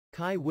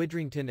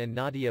Widdrington and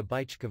Nadiya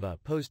Bychkova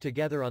posed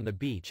together on the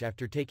beach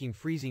after taking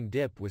freezing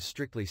dip with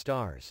Strictly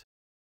stars.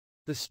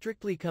 The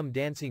Strictly Come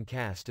Dancing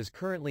cast is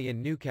currently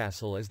in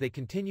Newcastle as they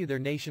continue their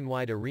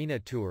nationwide arena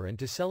tour, and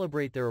to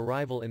celebrate their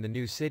arrival in the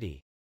new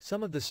city,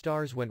 some of the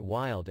stars went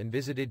wild and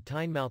visited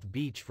Tynemouth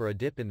Beach for a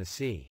dip in the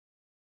sea.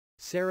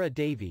 Sarah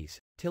Davies,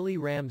 Tilly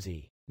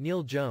Ramsey,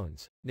 Neil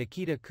Jones,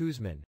 Nikita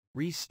Kuzmin,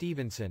 Reese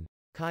Stevenson,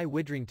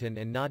 Widdrington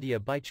and Nadiya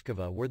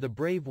Bychkova were the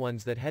brave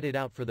ones that headed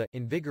out for the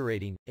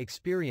invigorating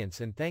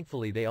experience, and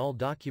thankfully they all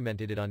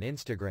documented it on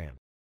Instagram.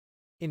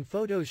 In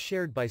photos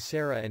shared by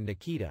Sarah and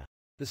Nikita,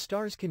 the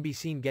stars can be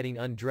seen getting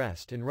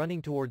undressed and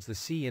running towards the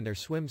sea in their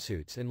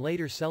swimsuits, and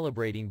later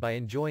celebrating by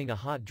enjoying a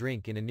hot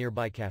drink in a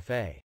nearby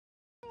cafe.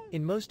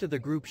 In most of the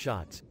group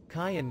shots,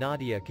 Kai and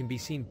Nadiya can be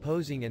seen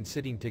posing and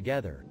sitting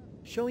together,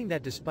 showing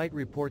that despite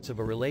reports of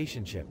a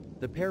relationship,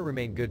 the pair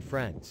remain good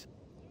friends.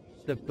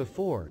 The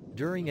before,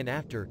 during and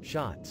after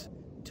shots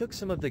took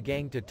some of the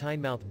gang to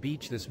Tynemouth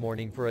Beach this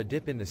morning for a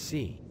dip in the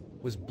sea.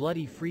 Was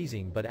bloody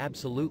freezing but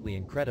absolutely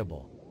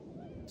incredible.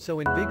 So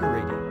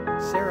invigorating,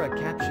 Sarah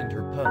captioned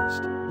her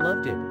post.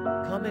 Loved it,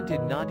 commented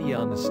Nadiya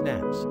on the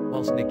snaps,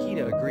 whilst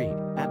Nikita agreed,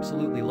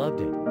 absolutely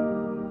loved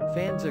it.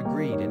 Fans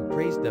agreed and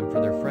praised them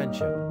for their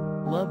friendship.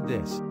 Love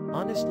this,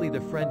 honestly the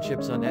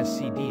friendships on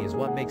SCD is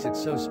what makes it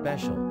so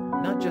special,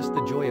 not just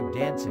the joy of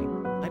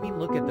dancing. I mean,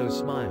 look at those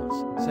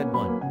smiles, said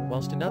one,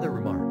 whilst another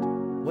remarked,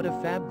 what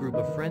a fab group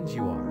of friends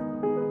you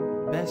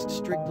are. Best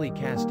Strictly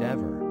cast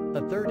ever.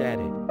 A third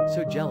added,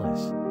 so jealous.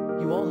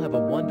 You all have a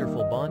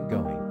wonderful bond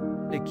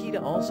going.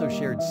 Nikita also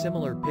shared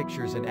similar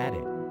pictures and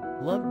added,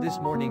 loved this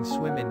morning's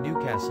swim in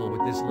Newcastle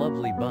with this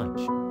lovely bunch.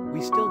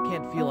 We still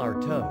can't feel our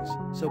toes,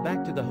 so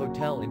back to the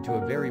hotel into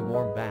a very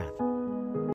warm bath.